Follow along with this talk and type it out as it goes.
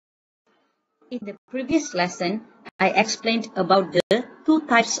In the previous lesson, I explained about the two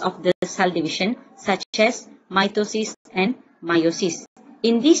types of the cell division, such as mitosis and meiosis.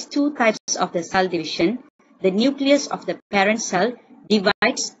 In these two types of the cell division, the nucleus of the parent cell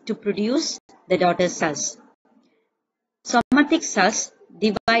divides to produce the daughter cells. Somatic cells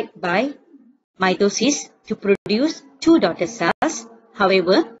divide by mitosis to produce two daughter cells.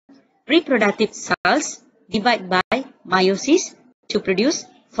 However, reproductive cells divide by meiosis to produce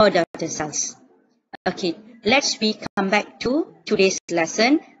four daughter cells. Okay, let's come back to today's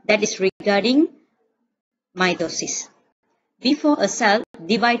lesson, that is regarding mitosis. Before a cell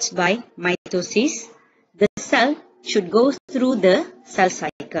divides by mitosis, the cell should go through the cell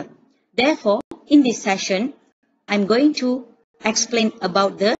cycle. Therefore, in this session, I'm going to explain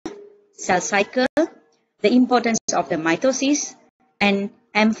about the cell cycle, the importance of the mitosis, and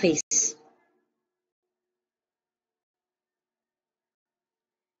M phase.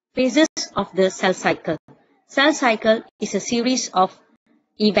 Phases of the cell cycle. Cell cycle is a series of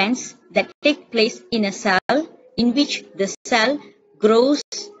events that take place in a cell in which the cell grows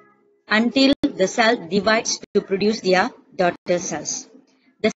until the cell divides to produce their daughter cells.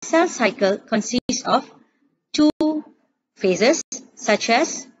 The cell cycle consists of two phases such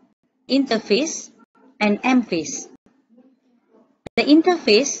as interphase and M phase. The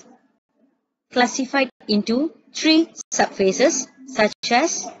interphase classified into three subphases such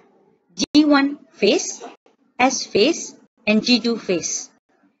as G1 phase, S phase, and G2 phase.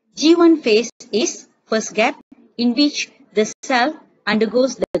 G1 phase is first gap in which the cell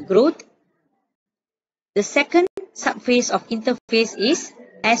undergoes the growth. The second subphase of interphase is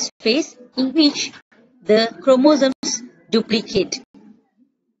S phase, in which the chromosomes duplicate.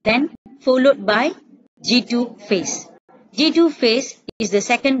 Then followed by G2 phase. G2 phase is the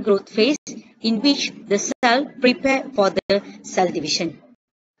second growth phase in which the cell prepares for the cell division.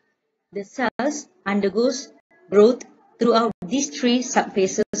 The cells undergoes growth throughout these three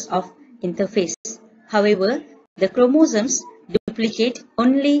subphases of interphase. However, the chromosomes duplicate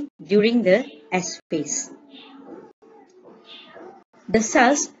only during the S phase. The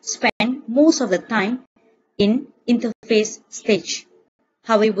cells spend most of the time in interphase stage.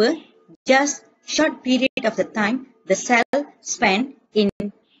 However, just short period of the time the cell spend in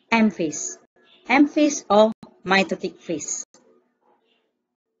M phase or mitotic phase.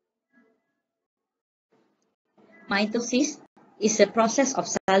 Mitosis is a process of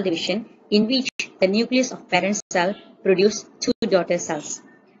cell division in which the nucleus of parent cell produces two daughter cells.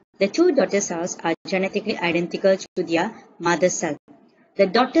 The two daughter cells are genetically identical to their mother cell. The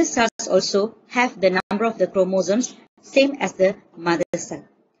daughter cells also have the number of the chromosomes same as the mother cell.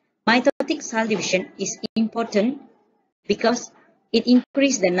 Mitotic cell division is important because it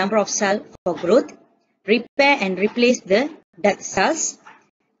increases the number of cells for growth, repair and replace the dead cells,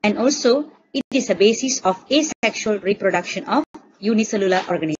 and also it is a basis of asexual reproduction of unicellular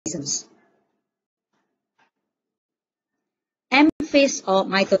organisms. M phase or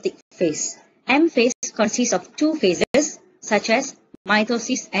mitotic phase. M phase consists of two phases such as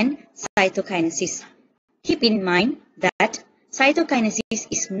mitosis and cytokinesis. Keep in mind that cytokinesis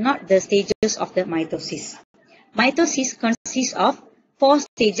is not the stages of the mitosis. Mitosis consists of four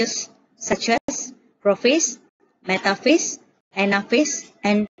stages such as prophase, metaphase, anaphase,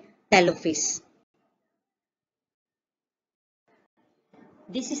 and telophase.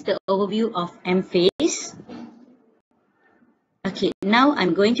 This is the overview of M phase. Okay, now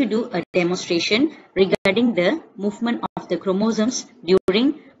I'm going to do a demonstration regarding the movement of the chromosomes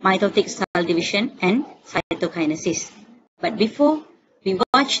during mitotic cell division and cytokinesis. But before we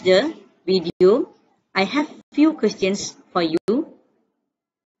watch the video, I have few questions for you.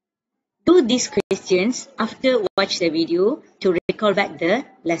 Do these questions after watch the video to recall back the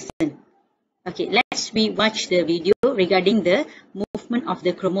lesson. Okay, let's watch the video regarding the movement of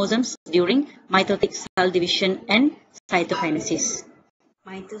the chromosomes during mitotic cell division and cytokinesis.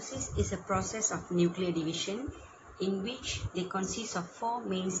 Mitosis is a process of nuclear division in which they consist of four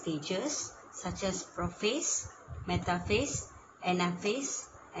main stages such as prophase, metaphase, anaphase,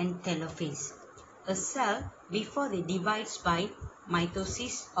 and telophase. A cell, before they divides by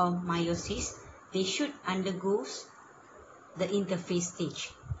mitosis or meiosis, they should undergo the interphase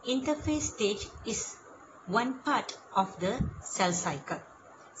stage. Interphase stage is one part of the cell cycle.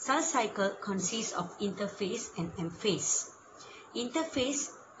 Cell cycle consists of interphase and M phase. Interphase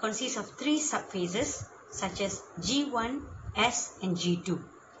consists of three subphases such as G1, S, and G2.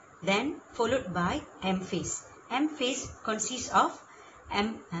 Then followed by M phase. M phase consists of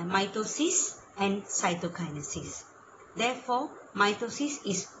mitosis and cytokinesis. Therefore, mitosis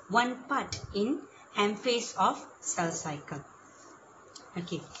is one part in M phase of cell cycle.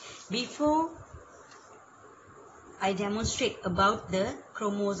 Okay, before I demonstrate about the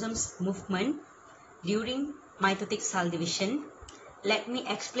chromosomes movement during mitotic cell division, let me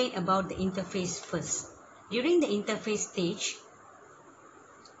explain about the interphase first. During the interphase stage,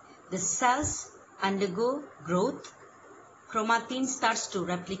 the cells undergo growth, chromatin starts to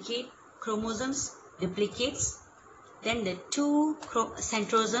replicate, chromosomes duplicates, then the two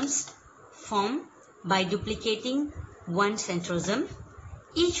centrosomes form by duplicating one centrosome.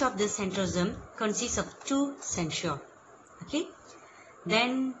 Each of the centrosome consists of two centrioles. Okay.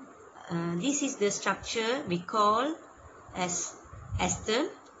 Then this is the structure we call as ester.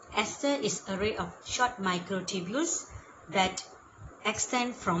 Ester is array of short microtubules that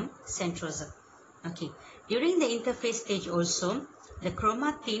extend from centrosome. Okay. During the interphase stage also, the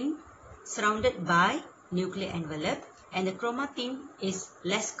chromatin surrounded by nuclear envelope, and the chromatin is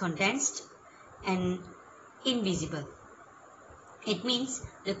less condensed and invisible. It means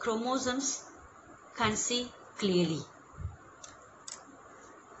the chromosomes can't see clearly.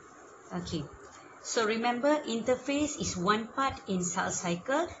 Okay. So remember, interphase is one part in cell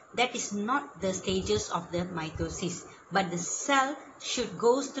cycle that is not the stages of the mitosis, but the cell should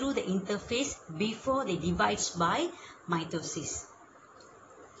go through the interphase before they divides by mitosis.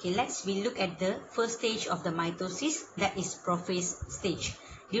 Okay, we look at the first stage of the mitosis, that is prophase stage.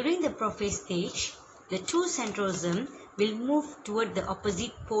 During the prophase stage, the two centrosomes will move toward the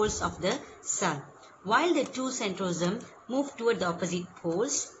opposite poles of the cell. While the two centrosomes move toward the opposite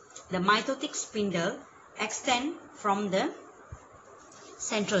poles, the mitotic spindle extends from the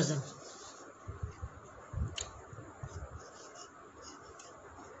centrosome.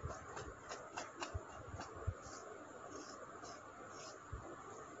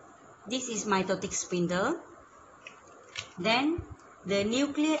 This is mitotic spindle. Then the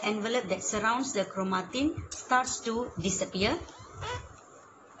nuclear envelope that surrounds the chromatin starts to disappear.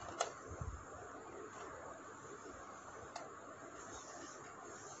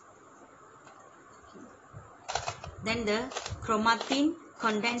 Then the chromatin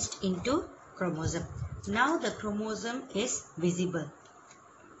condensed into chromosome. Now the chromosome is visible.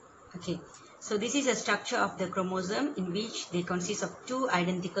 Okay, so this is a structure of the chromosome in which they consist of two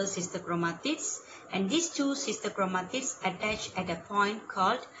identical sister chromatids, and these two sister chromatids attach at a point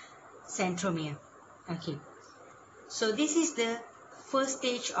called centromere. Okay, so this is the first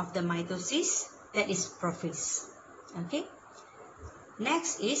stage of the mitosis, that is prophase. Okay,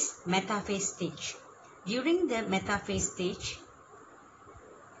 next is metaphase stage. During the metaphase stage,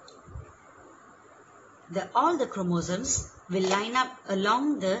 all the chromosomes will line up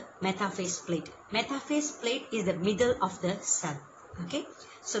along the metaphase plate. Metaphase plate is the middle of the cell. Okay,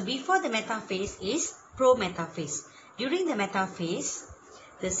 so before the metaphase is prometaphase. During the metaphase,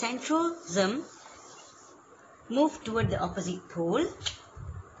 the centrosome move toward the opposite pole.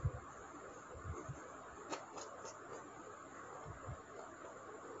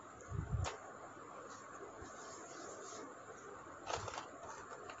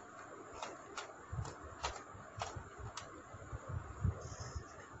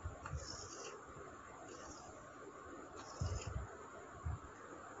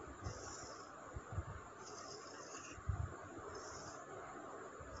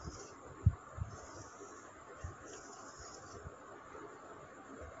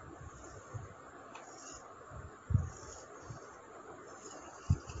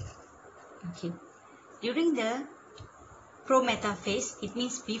 Okay. During the prometaphase, it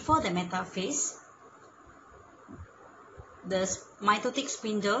means before the metaphase, the mitotic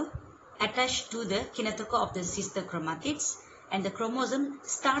spindle attached to the kinetochore of the sister chromatids, and the chromosome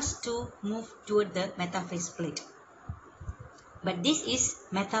starts to move toward the metaphase plate. But this is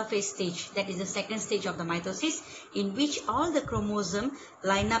metaphase stage, that is the second stage of the mitosis, in which all the chromosomes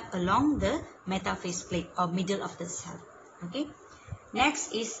line up along the metaphase plate or middle of the cell. Okay.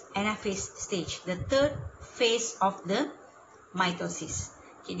 Next is anaphase stage, the third phase of the mitosis.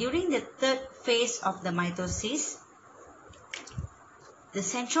 Okay, during the third phase of the mitosis, the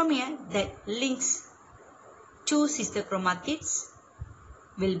centromere that links two sister chromatids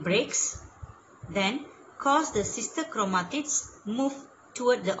will break, then cause the sister chromatids move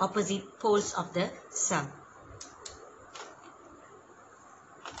toward the opposite poles of the cell.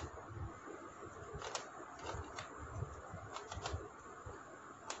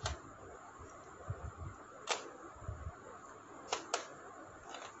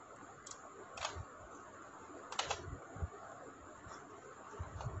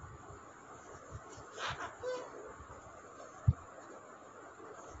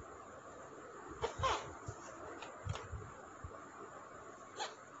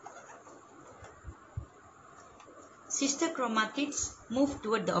 sister chromatids move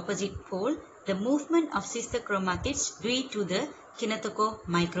toward the opposite pole. The movement of sister chromatids due to the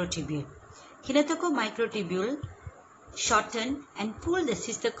kinetocomicrotubule. Kinetocomicrotubule shorten and pull the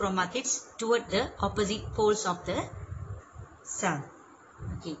sister chromatids toward the opposite poles of the cell.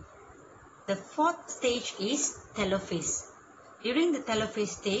 Okay. The fourth stage is telophase. During the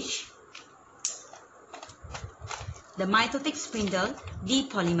telophase stage, the mitotic spindle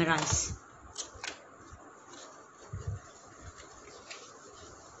depolymerize.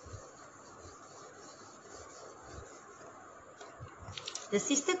 The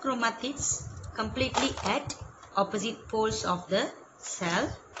sister chromatids completely at opposite poles of the cell.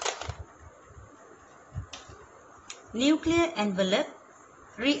 Nuclear envelope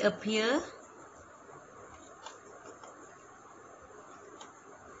reappear.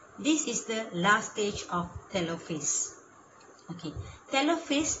 This is the last stage of telophase. Okay.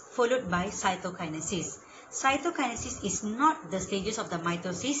 Telophase followed by cytokinesis. Cytokinesis is not the stages of the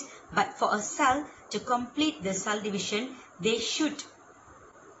mitosis, but for a cell to complete the cell division, they should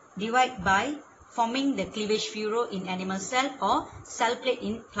divide by forming the cleavage furrow in animal cell or cell plate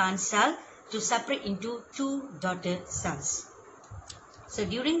in plant cell to separate into two daughter cells. So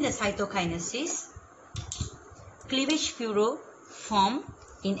during the cytokinesis, cleavage furrow form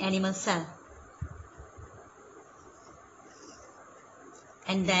in animal cell.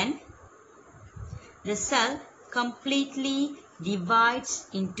 And then the cell completely divides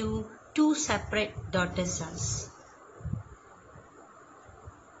into two separate daughter cells.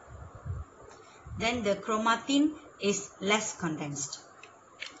 Then the chromatin is less condensed.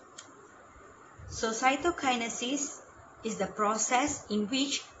 So cytokinesis is the process in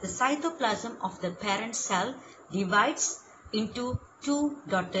which the cytoplasm of the parent cell divides into two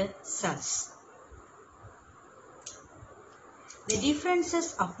daughter cells. The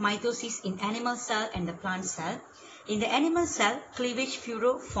differences of mitosis in animal cell and the plant cell. In the animal cell, cleavage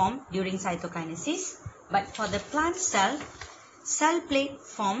furrow form during cytokinesis, but for the plant cell, cell plate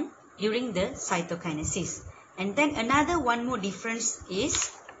form during the cytokinesis. And then another one more difference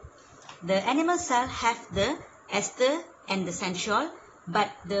is the animal cell have the ester and the centriole, but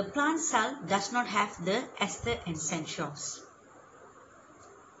the plant cell does not have the ester and centrioles.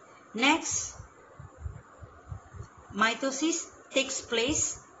 Next, mitosis takes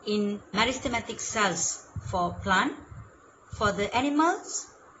place in meristematic cells for plant. For the animals,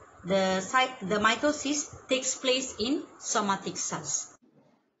 the mitosis takes place in somatic cells.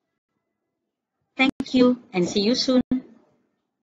 Thank you and see you soon.